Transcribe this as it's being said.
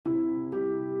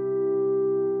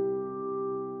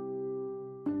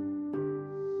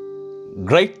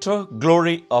Greater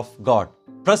glory of God.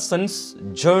 Presence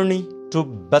journey to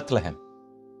Bethlehem.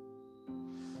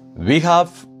 We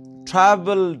have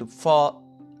traveled for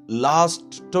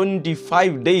last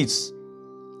 25 days,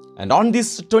 and on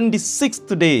this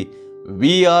 26th day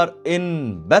we are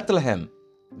in Bethlehem.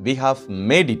 We have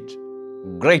made it.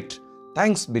 Great.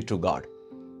 Thanks be to God.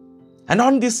 And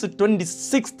on this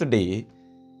 26th day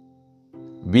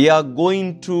we are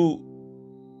going to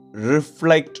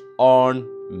reflect on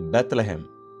Bethlehem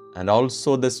and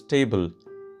also the stable,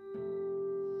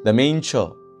 the manger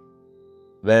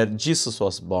where Jesus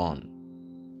was born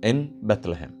in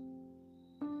Bethlehem.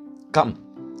 Come,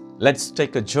 let's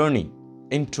take a journey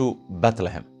into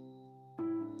Bethlehem.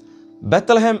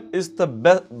 Bethlehem is the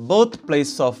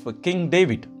birthplace of King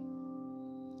David.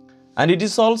 And it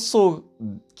is also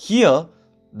here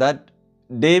that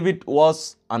David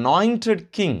was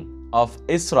anointed king of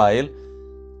Israel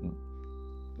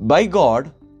by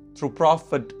God through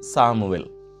prophet Samuel,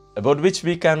 about which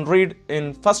we can read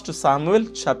in 1 Samuel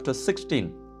chapter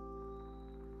 16.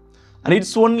 And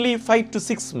it's only 5 to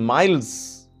 6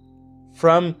 miles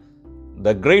from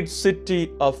the great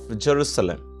city of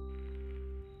Jerusalem.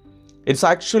 It's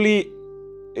actually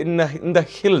in the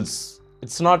hills.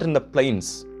 It's not in the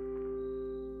plains.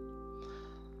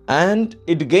 And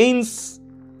it gains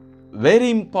very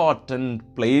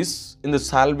important place in the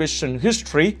salvation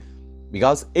history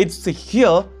because it's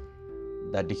here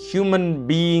that human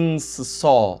beings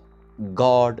saw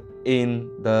God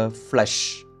in the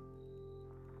flesh.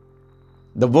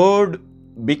 The Word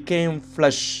became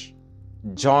flesh.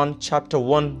 John chapter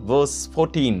 1 verse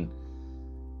 14.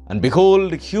 And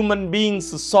behold, human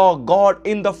beings saw God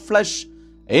in the flesh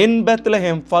in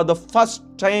Bethlehem for the first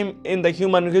time in the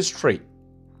human history.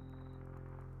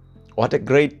 What a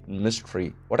great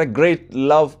mystery. What a great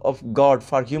love of God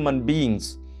for human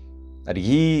beings, that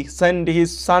He sent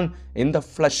His Son in the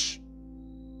flesh.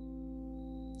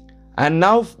 And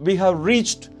now we have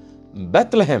reached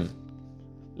Bethlehem,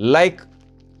 like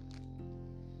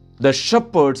the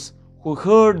shepherds who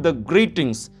heard the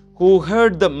greetings, who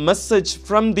heard the message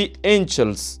from the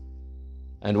angels.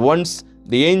 And once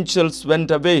the angels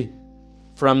went away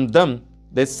from them,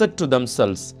 they said to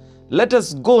themselves, "Let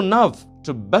us go now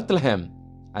to Bethlehem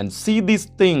and see this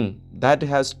thing that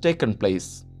has taken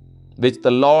place, which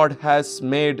the Lord has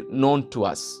made known to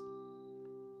us."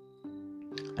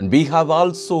 And we have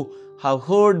also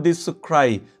heard this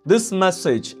cry, this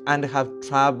message, and have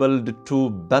traveled to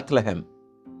Bethlehem.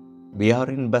 We are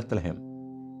in Bethlehem.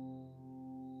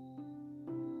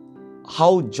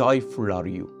 How joyful are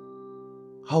you?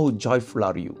 How joyful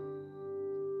are you?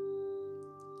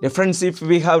 Dear friends, if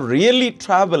we have really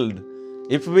traveled,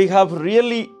 if we have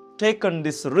really taken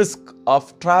this risk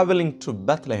of traveling to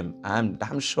Bethlehem,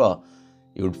 I'm sure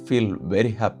you would feel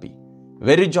very happy,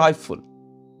 very joyful,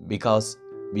 because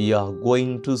we are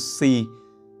going to see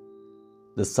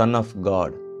the Son of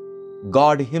God,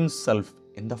 God Himself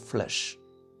in the flesh.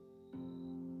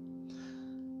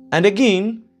 And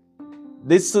again,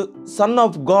 this Son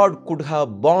of God could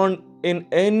have born in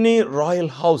any royal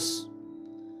house,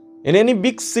 in any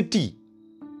big city,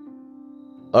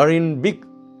 or in big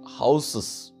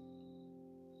houses.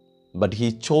 But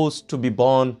He chose to be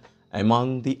born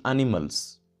among the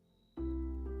animals.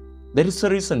 There is a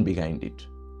reason behind it.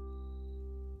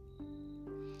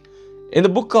 In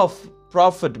the book of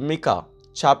prophet Micah,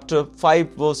 chapter 5,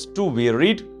 verse 2, we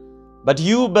read, "But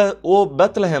you, O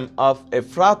Bethlehem of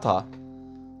Ephrathah,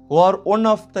 who are one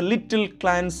of the little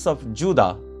clans of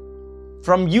Judah,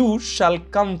 from you shall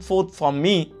come forth for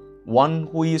me one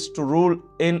who is to rule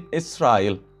in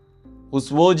Israel, whose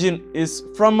virgin is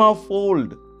from of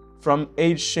old, from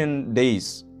ancient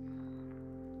days."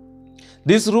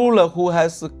 This ruler who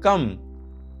has come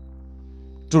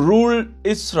to rule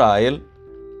Israel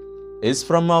is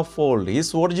from of old.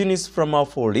 His origin is from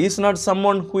of old. He is not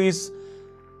someone whose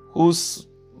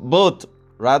birth,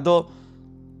 rather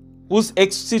whose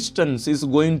existence is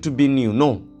going to be new. No.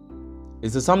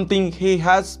 It's something He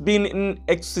has been in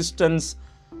existence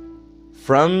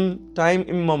from time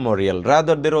immemorial.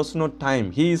 Rather, there was no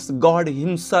time. He is God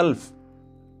Himself.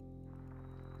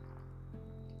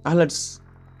 Now let's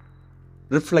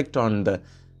reflect on the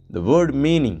word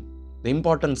meaning, the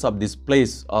importance of this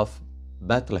place of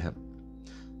Bethlehem.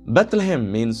 Bethlehem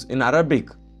means in Arabic,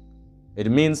 it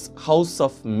means house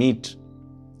of meat.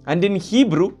 And in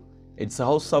Hebrew, it's a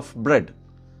house of bread.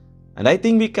 And I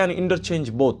think we can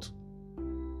interchange both,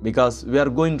 because we are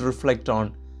going to reflect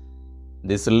on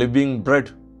this living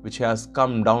bread which has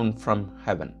come down from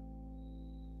heaven.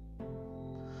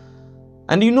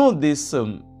 And you know this,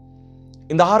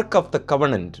 in the Ark of the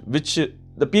Covenant, which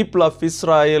the people of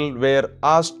Israel were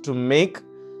asked to make,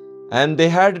 and they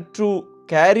had to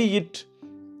carry it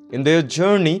in their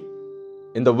journey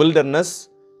in the wilderness,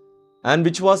 and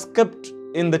which was kept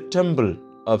in the temple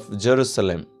of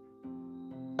Jerusalem,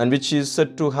 and which is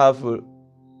said to have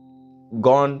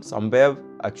gone somewhere.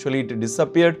 Actually, it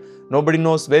disappeared. Nobody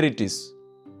knows where it is.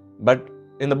 But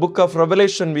in the book of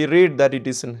Revelation, we read that it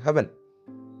is in heaven.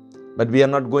 But we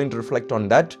are not going to reflect on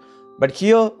that. But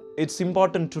here, it's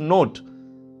important to note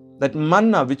that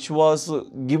manna which was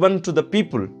given to the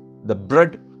people, the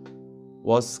bread,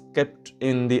 was kept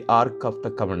in the Ark of the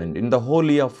Covenant, in the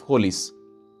Holy of Holies,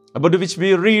 about which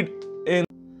we read in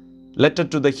letter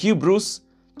to the Hebrews,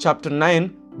 chapter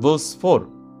 9, verse 4.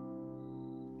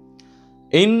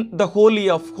 In the Holy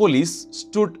of Holies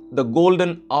stood the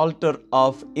golden altar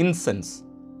of incense,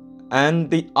 and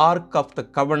the Ark of the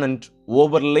Covenant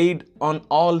overlaid on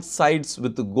all sides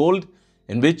with gold,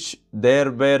 in which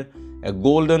there were a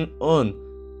golden urn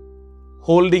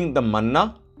holding the manna,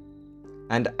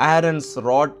 and Aaron's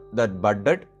rod that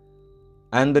budded,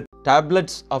 and the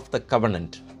tablets of the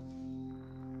covenant.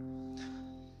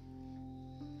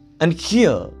 And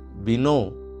here we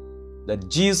know that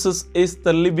Jesus is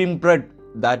the living bread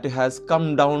that has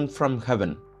come down from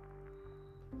heaven.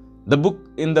 The book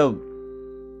in the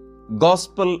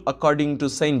Gospel according to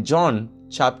St. John,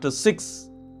 chapter 6,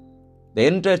 the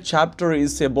entire chapter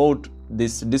is about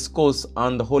this discourse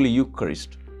on the Holy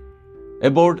Eucharist,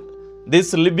 about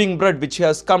this living bread which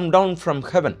has come down from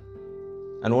heaven.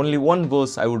 And only one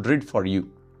verse I would read for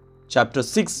you. Chapter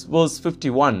 6, verse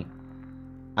 51.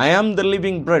 I am the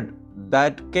living bread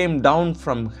that came down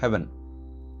from heaven.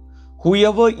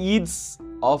 Whoever eats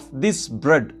of this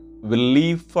bread will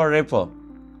live forever,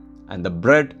 and the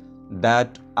bread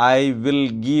that I will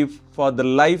give for the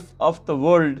life of the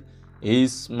world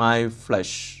is my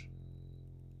flesh.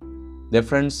 Dear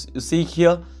friends, you see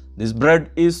here, this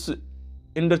bread is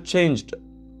interchanged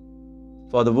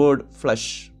for the word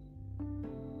flesh.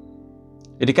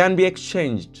 It can be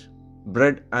exchanged,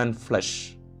 bread and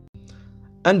flesh.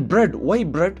 And bread, why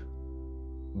bread?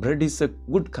 Bread is a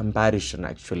good comparison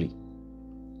actually,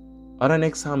 or an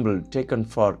example taken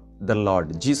for the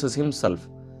Lord Jesus himself.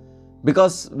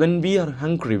 Because when we are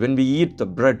hungry, when we eat the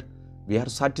bread, we are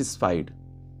satisfied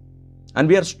and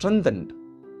we are strengthened.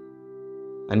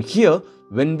 And here,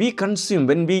 when we consume,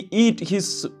 when we eat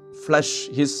his flesh,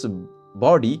 his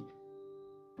body,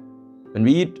 when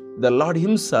we eat the Lord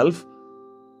himself,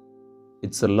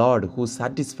 it's the Lord who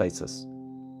satisfies us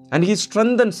and he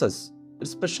strengthens us,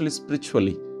 especially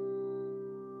spiritually.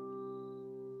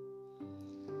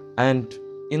 And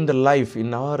in the life,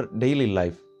 in our daily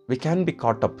life, we can be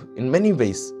caught up in many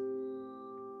ways.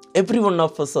 Every one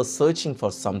of us are searching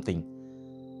for something,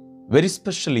 very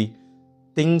especially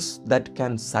things that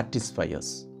can satisfy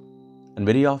us. And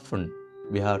very often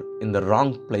we are in the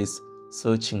wrong place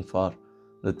searching for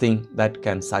the thing that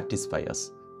can satisfy us.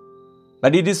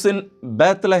 But it is in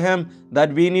Bethlehem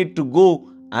that we need to go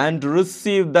and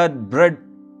receive that bread,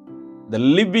 the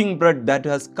living bread that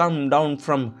has come down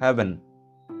from heaven.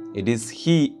 It is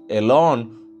He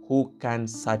alone who can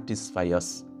satisfy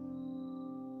us.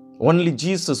 Only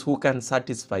Jesus who can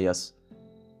satisfy us.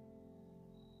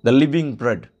 The living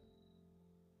bread.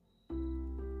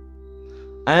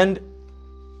 And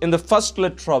in the first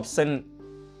letter of St.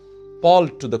 Paul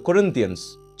to the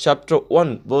Corinthians, chapter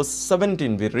 1, verse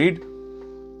 17, we read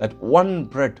that one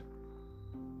bread,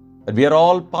 that we are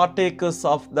all partakers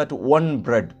of that one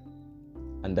bread,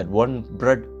 and that one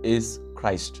bread is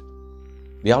Christ.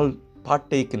 We all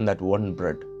partake in that one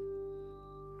bread,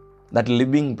 that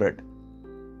living bread.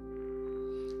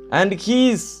 And it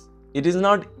is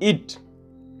not it,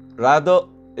 rather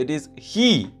it is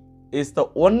He is the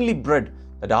only bread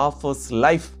that offers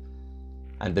life,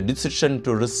 and the decision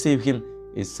to receive Him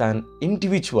is an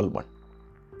individual one.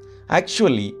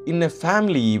 Actually, in a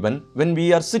family even, when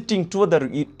we are sitting together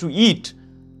to eat,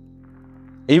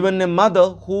 even a mother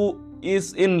who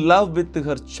is in love with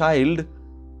her child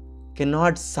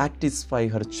cannot satisfy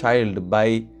her child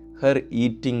by her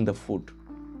eating the food.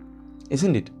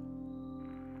 Isn't it?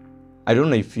 I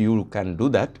don't know if you can do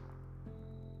that,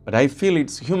 but I feel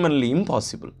it's humanly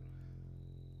impossible.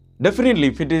 Definitely,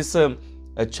 if it is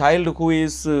a child who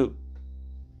is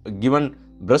given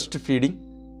breastfeeding,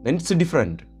 then it's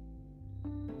different.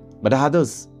 But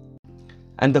others,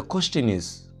 and the question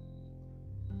is,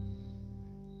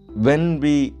 when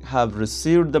we have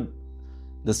received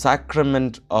the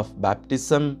sacrament of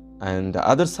baptism and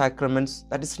other sacraments,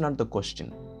 that is not the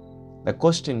question. The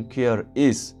question here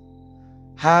is,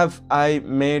 have I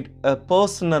made a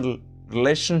personal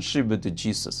relationship with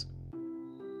Jesus?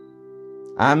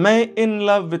 Am I in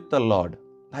love with the Lord?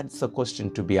 That's the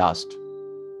question to be asked.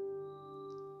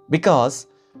 Because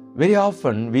very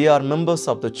often we are members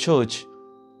of the church,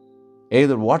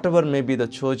 either whatever may be the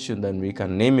church, and then we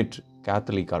can name it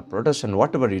Catholic or Protestant,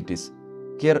 whatever it is.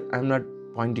 Here I'm not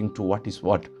pointing to what is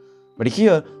what. But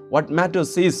here what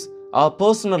matters is our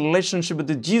personal relationship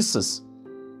with Jesus.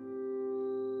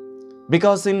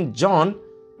 Because in John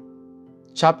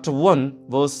chapter 1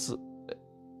 verse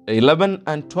 11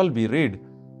 and 12 we read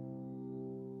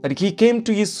that he came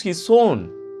to his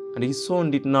own, and his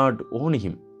own did not own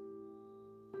him.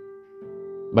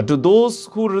 But to those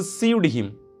who received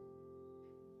him,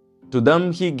 to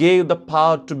them he gave the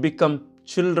power to become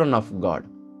children of God.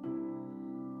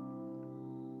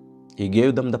 He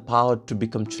gave them the power to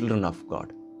become children of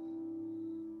God.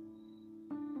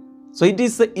 So it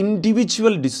is an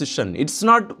individual decision. It's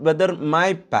not whether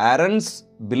my parents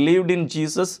believed in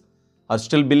Jesus or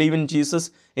still believe in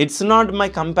Jesus. It's not my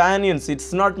companions.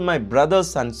 It's not my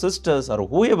brothers and sisters or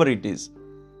whoever it is.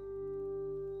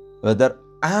 Whether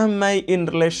am I in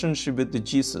relationship with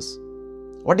Jesus?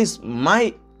 What is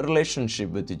my relationship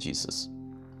with Jesus?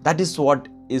 That is what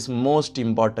is most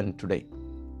important today.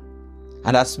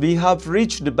 And as we have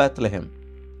reached Bethlehem,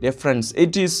 dear friends,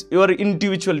 it is your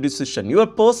individual decision, your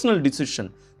personal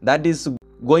decision that is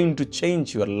going to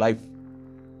change your life.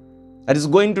 That is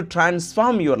going to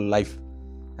transform your life.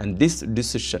 And this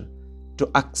decision to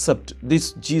accept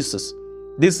this Jesus,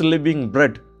 this living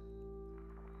bread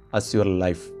as your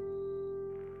life.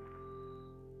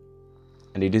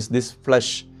 And it is this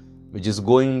flesh which is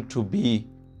going to be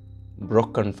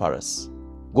broken for us,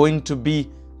 going to be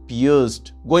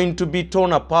pierced, going to be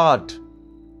torn apart,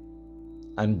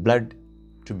 and blood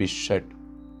to be shed.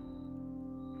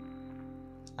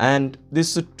 And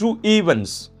these two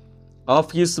events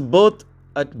of his birth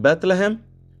at Bethlehem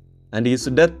and his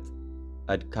death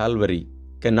at Calvary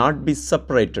cannot be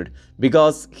separated,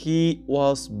 because he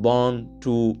was born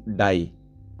to die.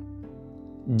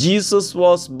 Jesus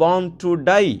was born to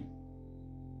die.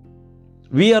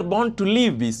 We are born to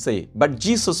live, we say, but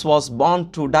Jesus was born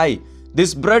to die.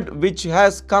 This bread which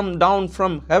has come down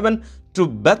from heaven to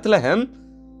Bethlehem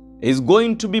is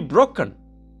going to be broken.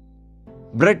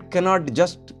 Bread cannot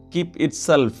just keep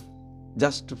itself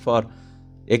just for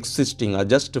existing or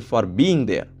just for being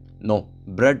there. No,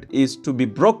 bread is to be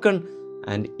broken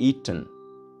and eaten.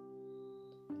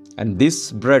 And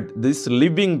this bread, this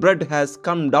living bread has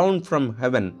come down from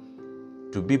heaven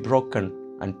to be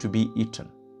broken and to be eaten.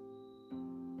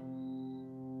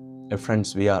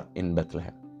 Friends, we are in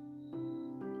Bethlehem.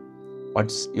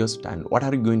 What's your stand? What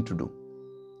are you going to do?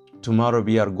 Tomorrow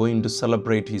we are going to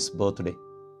celebrate his birthday.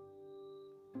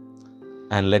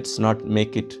 And let's not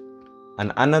make it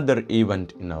another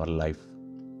event in our life.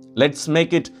 Let's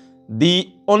make it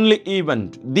the only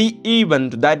event, the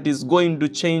event that is going to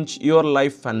change your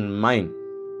life and mine.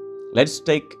 Let's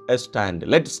take a stand.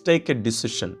 Let's take a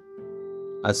decision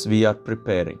as we are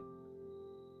preparing,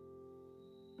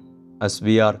 as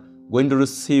we are going to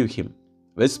receive him,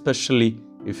 especially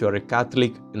if you are a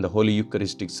Catholic in the Holy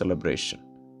Eucharistic celebration.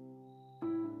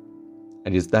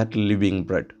 And it's that living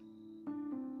bread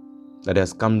that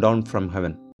has come down from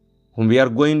heaven, whom we are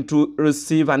going to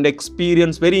receive and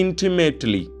experience very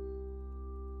intimately.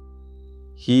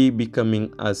 He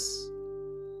becoming us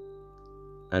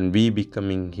and we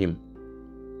becoming him.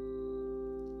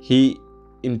 He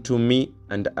into me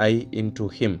and I into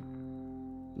him.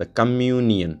 The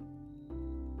communion.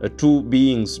 The two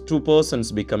beings, two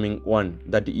persons becoming one,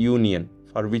 that union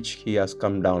for which he has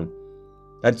come down.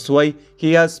 That's why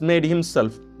he has made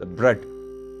himself the bread.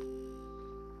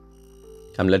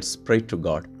 Come, let's pray to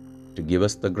God to give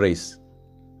us the grace.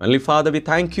 Only Father, we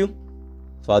thank you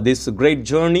for this great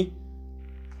journey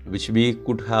which we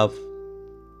could have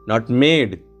not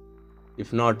made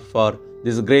if not for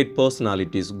these great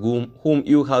personalities whom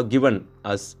you have given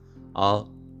us our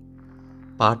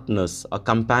partners, our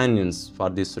companions for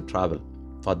this travel,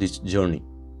 for this journey.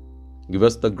 Give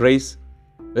us the grace,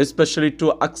 especially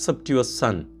to accept your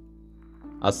Son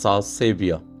as our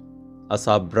Savior, as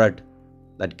our bread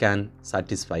that can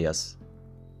satisfy us,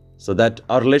 so that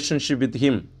our relationship with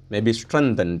him may be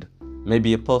strengthened, may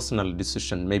be a personal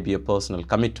decision, may be a personal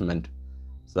commitment,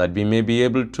 so that we may be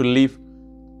able to live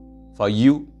for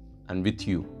you and with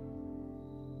you.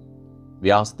 We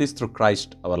ask this through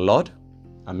Christ our Lord.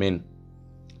 Amen.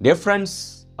 Dear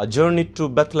friends, our journey to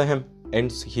Bethlehem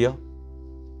ends here.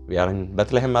 We are in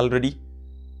Bethlehem already.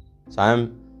 So I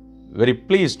am very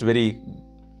pleased, very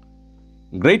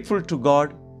grateful to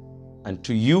God and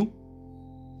to you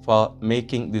for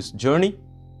making this journey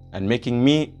and making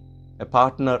me a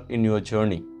partner in your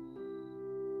journey.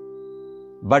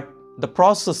 But the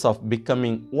process of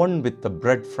becoming one with the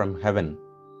bread from heaven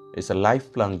is a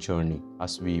lifelong journey,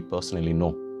 as we personally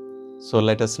know. So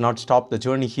let us not stop the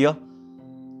journey here.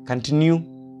 Continue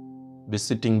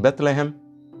visiting Bethlehem,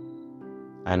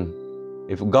 and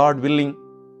if God willing,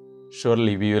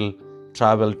 surely we will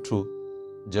travel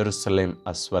to Jerusalem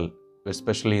as well,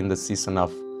 especially in the season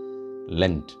of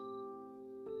Lent.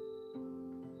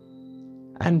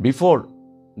 And before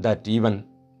that even,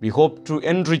 we hope to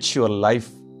enrich your life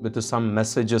with some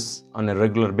messages on a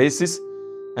regular basis,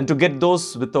 and to get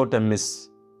those without a miss,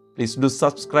 please do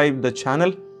subscribe the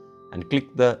channel and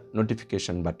click the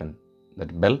notification button,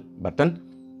 that bell button.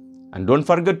 And don't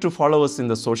forget to follow us in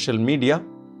the social media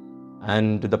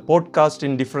and the podcast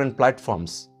in different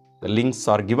platforms. The links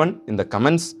are given in the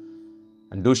comments,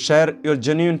 and do share your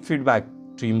genuine feedback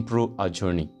to improve our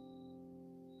journey.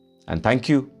 And thank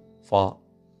you for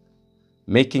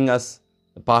making us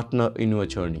a partner in your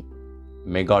journey.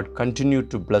 May God continue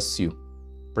to bless you.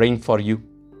 Praying for you.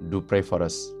 Do pray for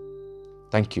us.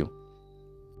 Thank you.